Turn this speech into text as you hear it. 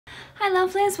Hi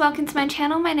lovelies, welcome to my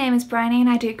channel. My name is Bryony and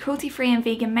I do cruelty-free and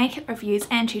vegan makeup reviews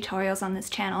and tutorials on this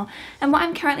channel. And what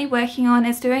I'm currently working on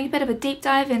is doing a bit of a deep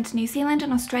dive into New Zealand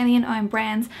and Australian owned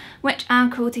brands which are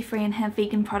cruelty-free and have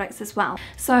vegan products as well.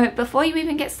 So before you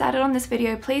even get started on this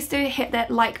video, please do hit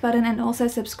that like button and also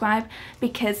subscribe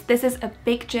because this is a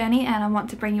big journey and I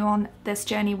want to bring you on this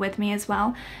journey with me as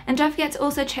well. And don't forget to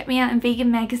also check me out in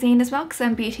Vegan Magazine as well because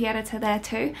I'm beauty editor there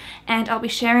too, and I'll be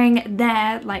sharing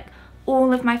there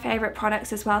all of my favourite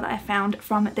products as well that I found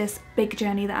from this big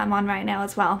journey that I'm on right now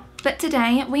as well. But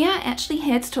today we are actually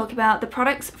here to talk about the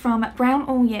products from Brown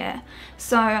All Year.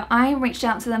 So I reached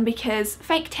out to them because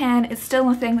fake tan is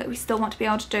still a thing that we still want to be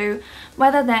able to do,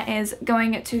 whether that is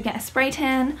going to get a spray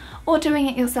tan or doing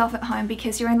it yourself at home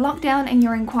because you're in lockdown and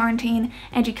you're in quarantine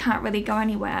and you can't really go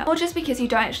anywhere, or just because you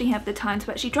don't actually have the time to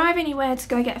actually drive anywhere to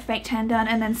go get a fake tan done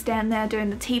and then stand there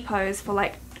doing the T-pose for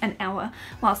like an hour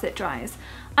whilst it dries.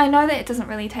 I know that it doesn't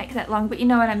really take that long, but you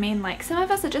know what I mean, like some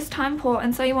of us are just time poor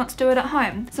and so you want to do it at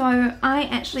home. So I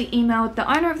actually emailed the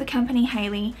owner of the company,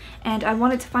 Hayley, and I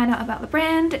wanted to find out about the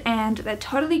brand, and they're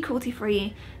totally cruelty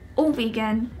free, all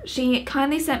vegan. She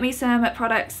kindly sent me some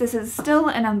products. This is still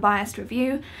an unbiased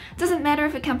review. Doesn't matter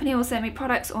if a company will send me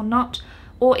products or not,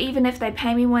 or even if they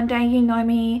pay me one day. You know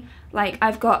me, like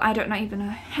I've got, I don't know even know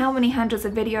how many hundreds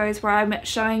of videos where I'm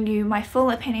showing you my full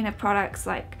opinion of products.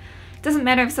 Like, doesn't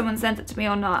matter if someone sent it to me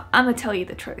or not, I'm gonna tell you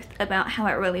the truth about how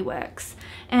it really works.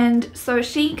 And so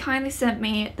she kindly sent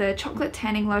me the chocolate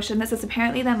tanning lotion. This is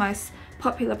apparently their most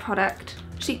popular product.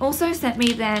 She also sent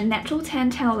me their natural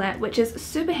Tan Towelette, which is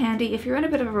super handy if you're in a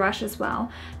bit of a rush as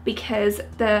well, because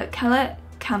the colour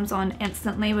comes on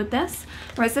instantly with this,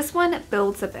 whereas this one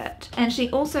builds a bit. And she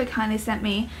also kindly sent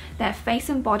me their face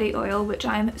and body oil, which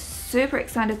I'm super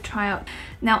excited to try out.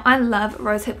 Now I love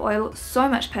rosehip oil so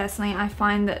much personally. I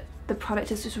find that the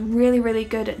product is just really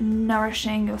good at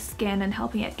nourishing your skin and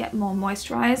helping it get more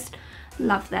moisturized.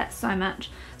 Love that so much.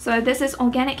 So this is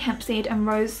organic hemp seed and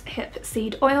rosehip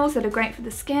seed oils that are great for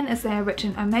the skin as they are rich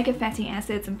in omega fatty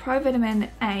acids and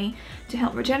provitamin A to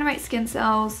help regenerate skin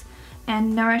cells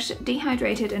and nourish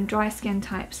dehydrated and dry skin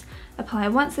types. Apply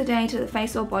once a day to the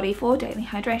face or body for daily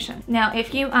hydration. Now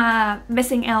if you are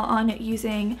missing out on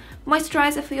using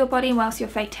moisturizer for your body whilst you're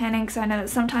fake tanning, because I know that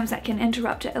sometimes that can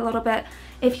interrupt it a little bit,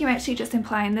 if you're actually just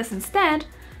applying this instead,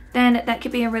 then that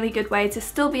could be a really good way to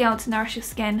still be able to nourish your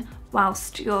skin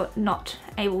whilst you're not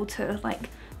able to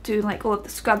do all of the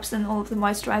scrubs and all of the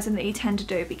moisturizing that you tend to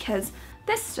do, because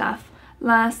this stuff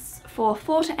lasts for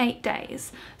 4 to 8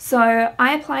 days. So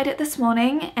I applied it this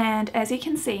morning, and as you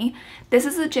can see, this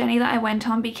is the journey that I went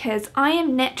on because I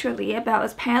am naturally about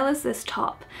as pale as this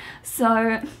top.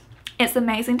 So it's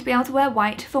amazing to be able to wear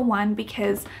white for one,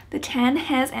 because the tan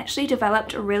has actually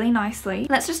developed really nicely.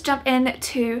 Let's just jump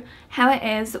into how it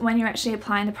is when you're actually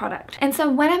applying the product. And so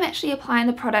when I'm actually applying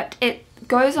the product, it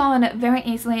goes on very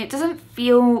easily. It doesn't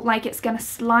feel like it's going to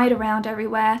slide around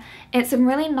everywhere. It's a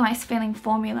really nice feeling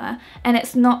formula, and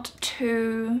it's not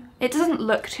too, it doesn't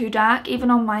look too dark even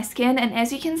on my skin. And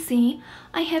as you can see,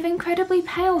 I have incredibly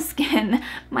pale skin.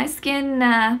 My skin,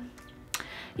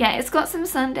 yeah, it's got some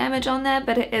sun damage on there,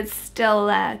 but it is still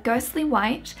ghostly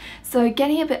white. So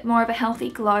getting a bit more of a healthy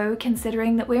glow,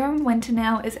 considering that we're in winter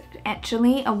now, is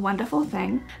actually a wonderful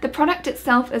thing. The product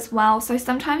itself as well, so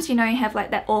sometimes you know you have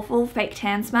like that awful fake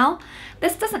tan smell.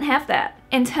 This doesn't have that.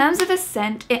 In terms of a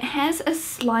scent, it has a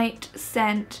slight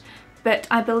scent, but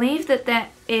I believe that that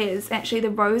is actually the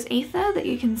rose ether that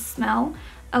you can smell,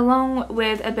 along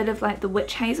with a bit of like the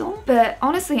witch hazel. But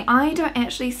honestly, I don't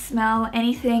actually smell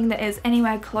anything that is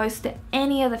anywhere close to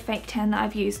any other fake tan that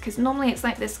I've used, because normally it's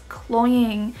like this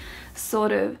cloying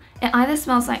sort of, it either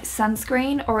smells like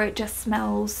sunscreen or it just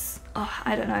smells, oh,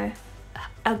 I don't know,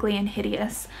 ugly and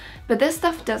hideous. But this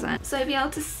stuff doesn't. So you'll be able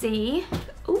to see,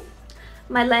 ooh,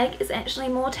 my leg is actually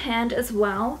more tanned as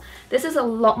well. This is a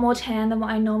lot more tan than what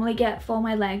I normally get for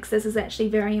my legs. This is actually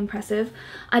very impressive.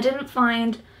 I didn't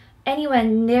find anywhere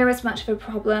near as much of a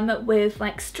problem with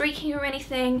like streaking or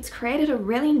anything. It's created a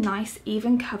really nice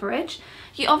even coverage.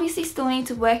 You obviously still need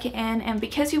to work it in, and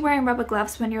because you're wearing rubber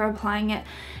gloves when you're applying it,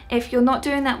 if you're not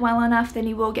doing that well enough, then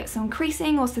you will get some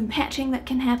creasing or some patching that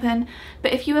can happen.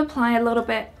 But if you apply a little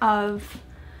bit of,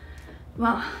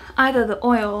 well, either the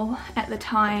oil at the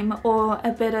time or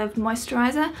a bit of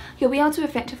moisturizer, you'll be able to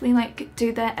effectively like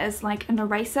do that as like an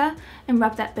eraser and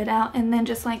rub that bit out, and then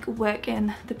just like work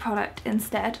in the product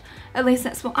instead. At least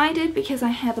that's what I did, because I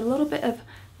have a little bit of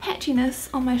patchiness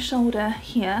on my shoulder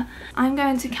here. I'm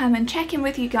going to come and check in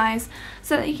with you guys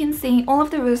so that you can see all of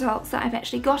the results that I've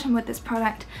actually gotten with this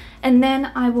product, and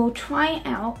then I will try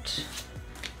out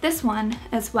this one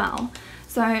as well.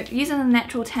 So using the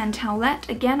natural Tan Towelette,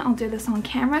 again I'll do this on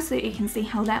camera so that you can see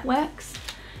how that works.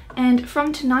 And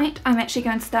from tonight I'm actually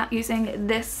going to start using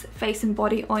this face and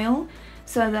body oil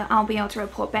so that I'll be able to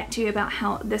report back to you about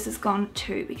how this has gone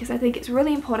too, because I think it's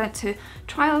really important to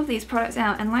try all of these products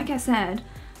out. And like I said,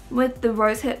 with the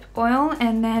rosehip oil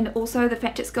and then also the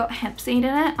fact it's got hemp seed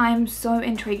in it, I'm so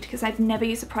intrigued because I've never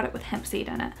used a product with hemp seed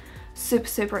in it.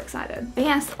 Super excited. But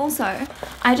yes, also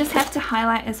I just have to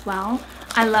highlight as well,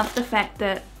 I love the fact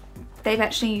that they've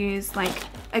actually used like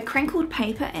a crinkled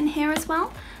paper in here as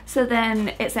well, so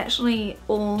then it's actually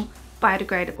all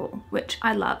biodegradable, which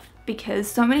I love,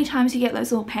 because so many times you get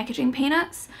those little packaging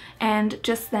peanuts, and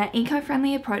just that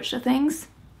eco-friendly approach to things,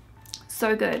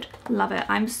 so good. Love it.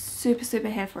 I'm super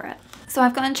here for it. So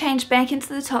I've gotten changed back into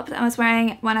the top that I was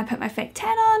wearing when I put my fake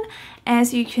tan on.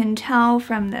 As you can tell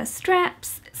from the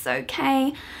straps, it's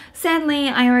okay. Sadly,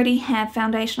 I already have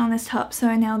foundation on this top,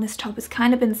 so now this top has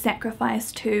kind of been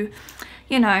sacrificed to,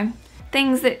 you know,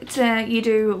 things that you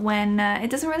do when it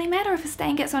doesn't really matter if a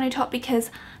stain gets on your top, because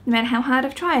no matter how hard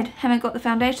I've tried, haven't got the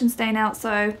foundation stain out.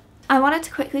 So I wanted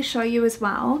to quickly show you as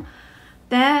well.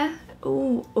 There,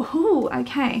 ooh,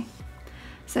 okay.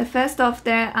 So first off,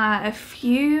 there are a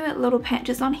few little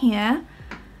patches on here.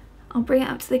 I'll bring it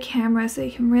up to the camera so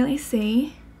you can really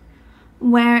see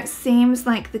where it seems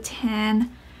like the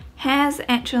tan has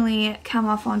actually come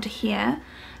off onto here.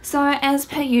 So as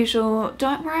per usual,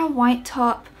 don't wear a white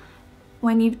top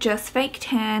when you've just fake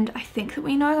tanned. I think that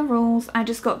we know the rules. I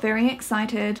just got very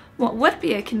excited. What would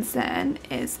be a concern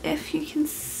is if you can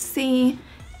see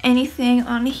anything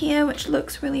on here which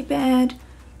looks really bad,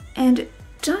 and it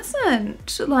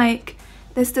doesn't. Like,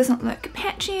 this doesn't look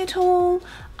patchy at all.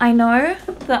 I know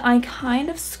that I kind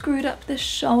of screwed up this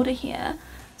shoulder here,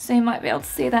 so you might be able to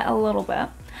see that a little bit.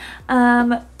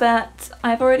 But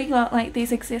I've already got like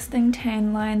these existing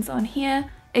tan lines on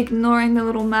here, ignoring the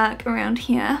little mark around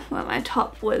here where my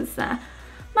top was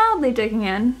mildly digging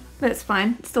in, but it's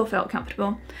fine, it still felt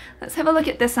comfortable. Let's have a look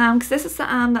at this arm, because this is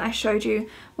the arm that I showed you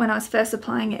when I was first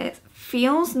applying it. It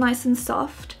feels nice and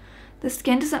soft. The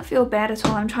skin doesn't feel bad at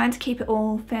all. I'm trying to keep it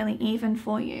all fairly even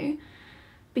for you.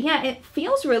 But yeah, it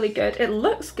feels really good. It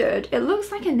looks good. It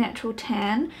looks like a natural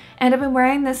tan. And I've been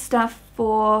wearing this stuff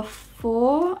for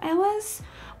 4 hours.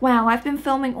 Wow, I've been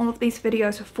filming all of these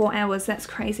videos for 4 hours. That's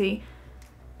crazy.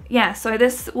 Yeah, so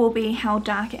this will be how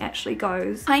dark it actually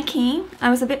goes. High key,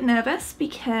 I was a bit nervous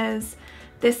because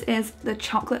this is the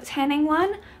chocolate tanning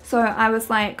one. So I was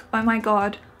like, oh my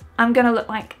god, I'm gonna look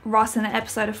like Ross in an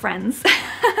episode of Friends.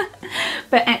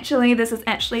 But actually, this is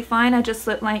actually fine. I just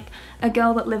look like a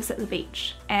girl that lives at the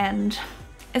beach. And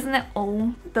isn't that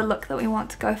all the look that we want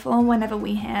to go for whenever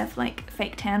we have like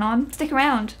fake tan on? Stick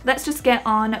around. Let's just get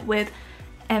on with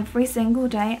every single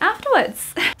day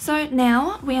afterwards. So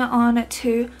now we are on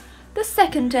to the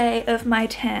second day of my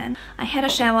tan. I had a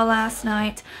shower last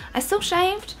night. I still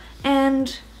shaved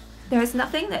and there is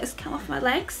nothing that has come off my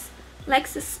legs.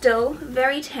 Legs are still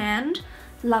very tanned.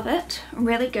 Love it.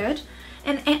 Really good.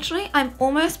 And actually, I'm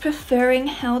almost preferring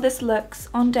how this looks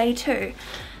on day 2.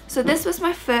 So this was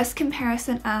my first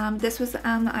comparison arm. This was the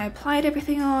arm that I applied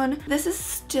everything on. This is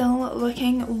still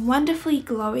looking wonderfully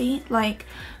glowy. Like,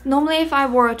 normally if I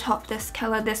wore a top this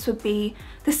color, this would be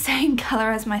the same color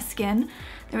as my skin.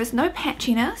 There is no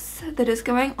patchiness that is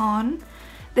going on.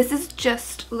 This is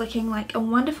just looking like a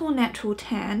wonderful natural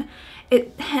tan.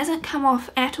 It hasn't come off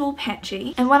at all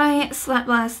patchy. And when I slept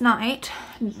last night,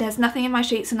 there's nothing in my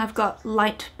sheets and I've got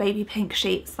light baby pink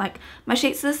sheets. Like, my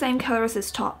sheets are the same color as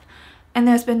this top and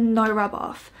there's been no rub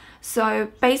off. So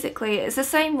basically it's the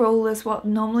same rule as what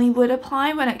normally would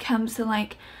apply when it comes to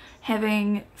like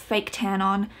having fake tan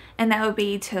on, and that would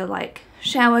be to like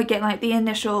shower, get like the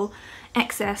initial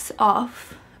excess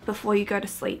off before you go to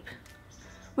sleep.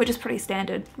 Which is pretty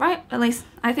standard, right? At least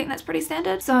I think that's pretty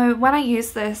standard. So when I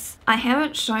use this, I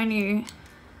haven't shown you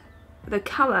the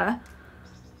color,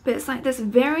 but it's like this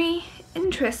very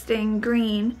interesting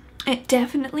green. It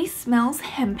definitely smells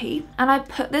hempy. And I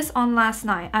put this on last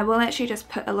night. I will actually just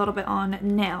put a little bit on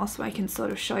now so I can sort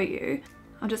of show you.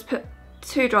 I'll just put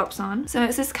 2 drops on. So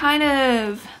it's this kind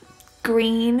of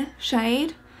green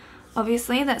shade.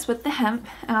 Obviously that's with the hemp,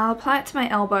 and I'll apply it to my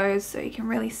elbows so you can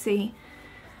really see.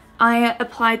 I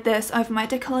applied this over my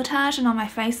décolletage and on my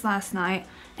face last night,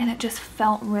 and it just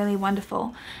felt really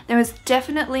wonderful. There was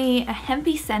definitely a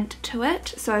hempy scent to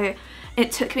it, so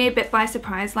it took me a bit by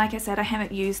surprise. Like I said, I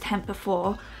haven't used hemp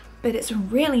before, but it's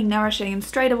really nourishing, and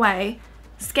straight away,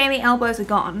 scaly elbows are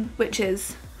gone, which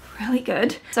is really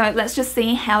good. So let's just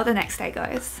see how the next day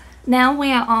goes. Now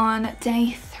we are on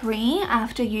day 3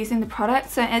 after using the product.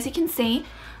 So as you can see,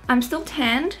 I'm still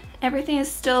tanned. Everything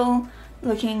is still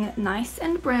looking nice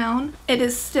and brown. It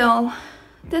is still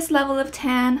this level of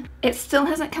tan. It still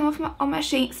hasn't come off on my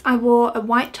sheets. I wore a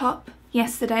white top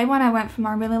yesterday when I went for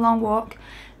my really long walk.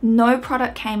 No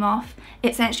product came off.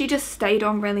 It's actually just stayed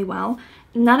on really well.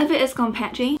 None of it has gone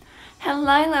patchy.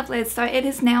 Hello lovelies, so it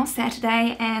is now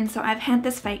Saturday and so I've had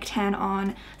this fake tan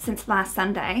on since last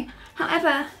Sunday.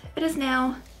 However, it is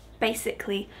now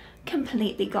basically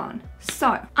completely gone.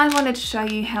 So I wanted to show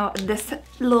you how this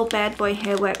little bad boy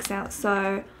here works out.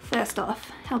 So first off,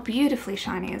 how beautifully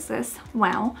shiny is this?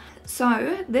 Wow.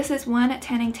 So this is one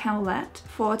tanning towelette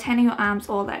for tanning your arms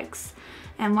or legs,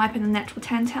 and wiping the natural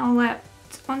tan towelette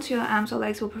onto your arms or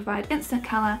legs will provide instant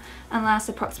colour and last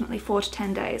approximately 4 to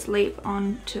 10 days. Leave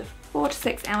on to 4 to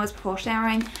 6 hours before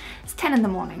showering. It's 10 in the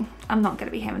morning. I'm not going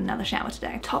to be having another shower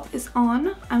today. Top is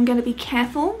on. I'm going to be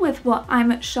careful with what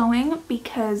I'm showing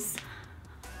because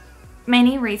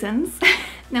many reasons.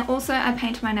 Now also I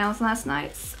painted my nails last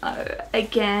night, so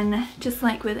again, just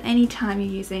like with any time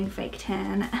you're using fake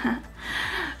tan,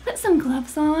 put some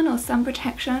gloves on or sun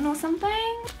protection or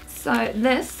something. So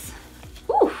this,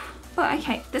 ooh, oh,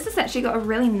 okay, this has actually got a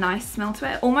really nice smell to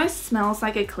it. It almost smells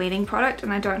like a cleaning product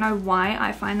and I don't know why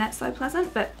I find that so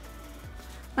pleasant, but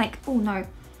like, oh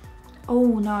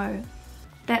no,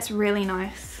 that's really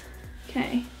nice.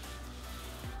 Okay.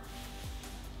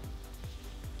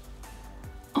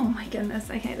 Oh my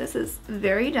goodness, okay, this is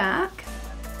very dark.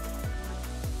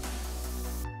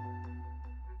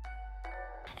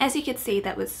 As you could see,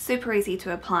 that was super easy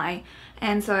to apply,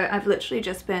 and so I've literally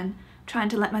just been trying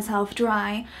to let myself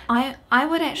dry. I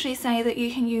would actually say that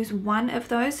you can use one of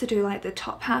those to do like the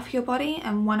top half of your body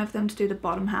and one of them to do the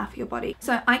bottom half of your body.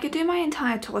 So I could do my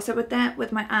entire torso with that,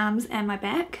 with my arms and my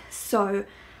back, so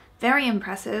very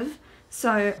impressive.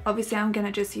 So obviously I'm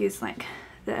gonna just use like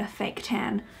the fake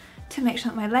tan to make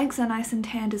sure that my legs are nice and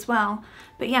tanned as well.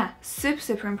 But yeah,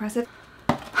 super impressive.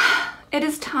 It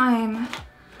is time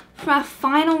for our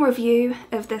final review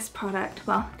of this product.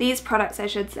 Well, these products I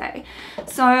should say.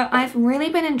 So I've really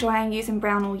been enjoying using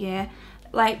brown all year.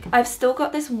 Like, I've still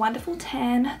got this wonderful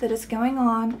tan that is going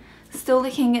on, still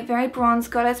looking very bronze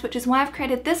goddess, which is why I've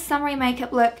created this summery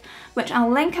makeup look, which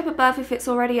I'll link up above if it's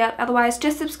already up. Otherwise,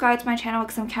 just subscribe to my channel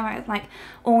because I'm coming with like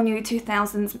all new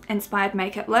 2000s inspired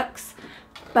makeup looks.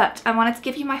 But I wanted to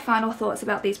give you my final thoughts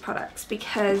about these products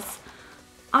because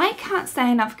I can't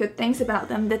say enough good things about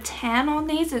them. The tan on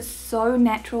these is so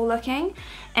natural looking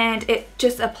and it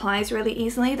just applies really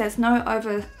easily. There's no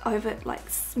over like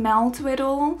smell to it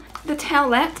all. The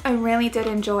towelette I really did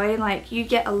enjoy. Like, you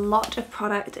get a lot of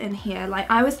product in here.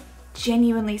 Like, I was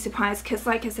genuinely surprised because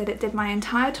like I said, it did my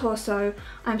entire torso.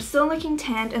 I'm still looking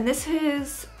tanned and this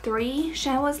is 3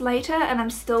 showers later and I'm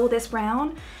still this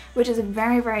brown, which is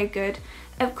very good.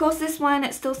 Of course, this one,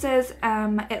 it still says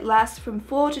it lasts from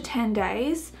 4 to 10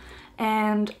 days,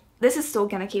 and this is still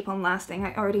going to keep on lasting.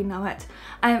 I already know it.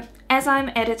 As I'm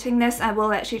editing this, I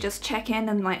will actually just check in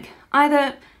and like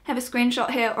either have a screenshot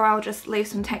here or I'll just leave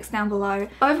some text down below.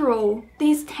 Overall,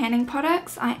 these tanning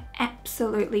products I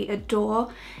absolutely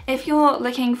adore. If you're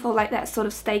looking for like that sort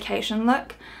of staycation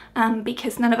look,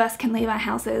 because none of us can leave our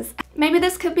houses, maybe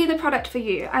this could be the product for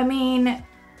you. I mean,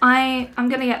 I'm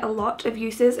gonna get a lot of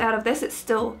uses out of this. It's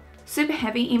still super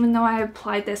heavy even though I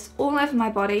applied this all over my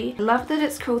body. I love that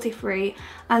it's cruelty free.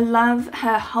 I love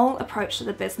her whole approach to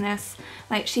the business.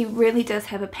 Like, she really does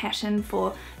have a passion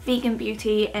for vegan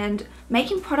beauty and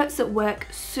making products that work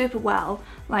super well.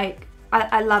 Like,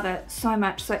 I love it so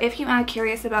much. So if you are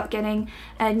curious about getting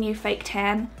a new fake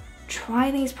tan,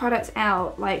 try these products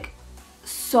out. Like,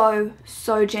 so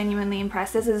genuinely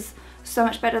impressed. This is so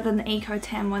much better than the Eco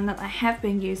Tan one that I have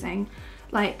been using.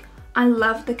 Like, I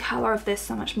love the colour of this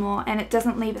so much more and it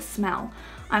doesn't leave a smell.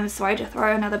 I'm sorry to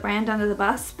throw another brand under the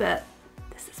bus, but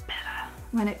this is better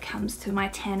when it comes to my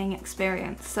tanning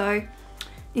experience. So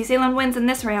New Zealand wins in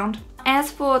this round.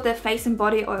 As for the face and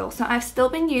body oil, so I've still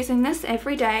been using this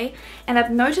every day and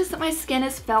I've noticed that my skin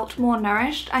has felt more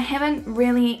nourished. I haven't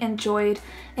really enjoyed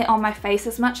it on my face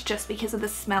as much just because of the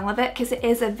smell of it, because it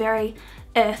is a very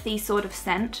earthy sort of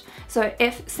scent. So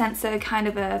if scents are kind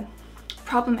of a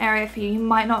problem area for you, you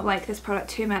might not like this product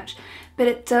too much, but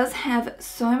it does have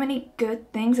so many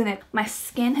good things in it. My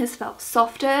skin has felt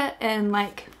softer and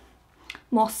like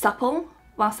more supple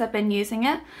whilst I've been using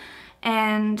it,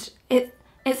 and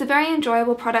it's a very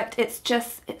enjoyable product. It's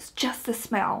just the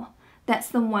smell. That's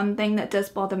the one thing that does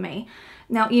bother me.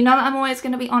 Now, you know that I'm always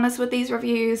going to be honest with these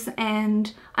reviews,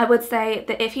 and I would say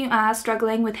that if you are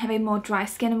struggling with having more dry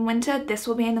skin in winter, this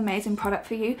will be an amazing product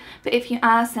for you. But if you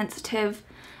are sensitive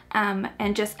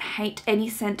and just hate any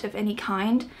scent of any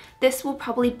kind, this will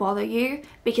probably bother you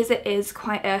because it is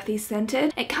quite earthy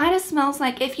scented. It kind of smells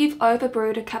like if you've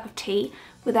overbrewed a cup of tea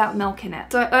without milk in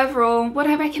it. So overall, would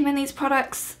I recommend these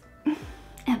products?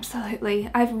 Absolutely.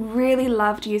 I've really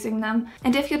loved using them,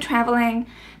 and if you're traveling,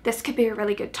 this could be a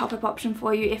really good top-up option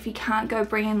for you if you can't go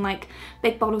bring in like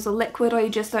big bottles of liquid, or you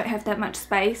just don't have that much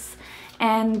space.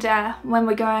 And when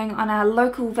we're going on our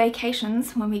local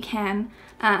vacations, when we can,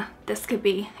 this could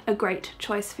be a great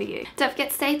choice for you. Don't forget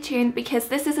to stay tuned, because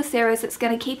this is a series that's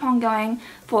going to keep on going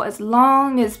for as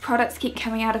long as products keep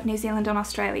coming out of New Zealand and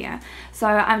Australia. So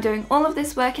I'm doing all of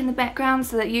this work in the background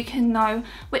so that you can know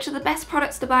which are the best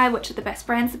products to buy, which are the best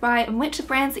brands to buy, and which are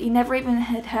brands that you never even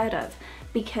had heard of,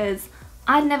 because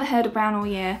I'd never heard of Brown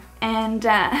Ooyy, and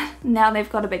now they've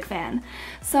got a big fan.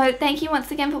 So thank you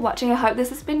once again for watching. I hope this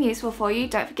has been useful for you.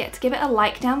 Don't forget to give it a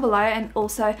like down below, and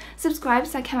also subscribe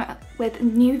so I come up with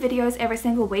new videos every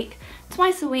single week,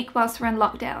 twice a week whilst we're in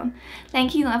lockdown.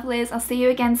 Thank you, lovelies. I'll see you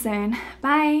again soon.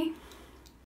 Bye!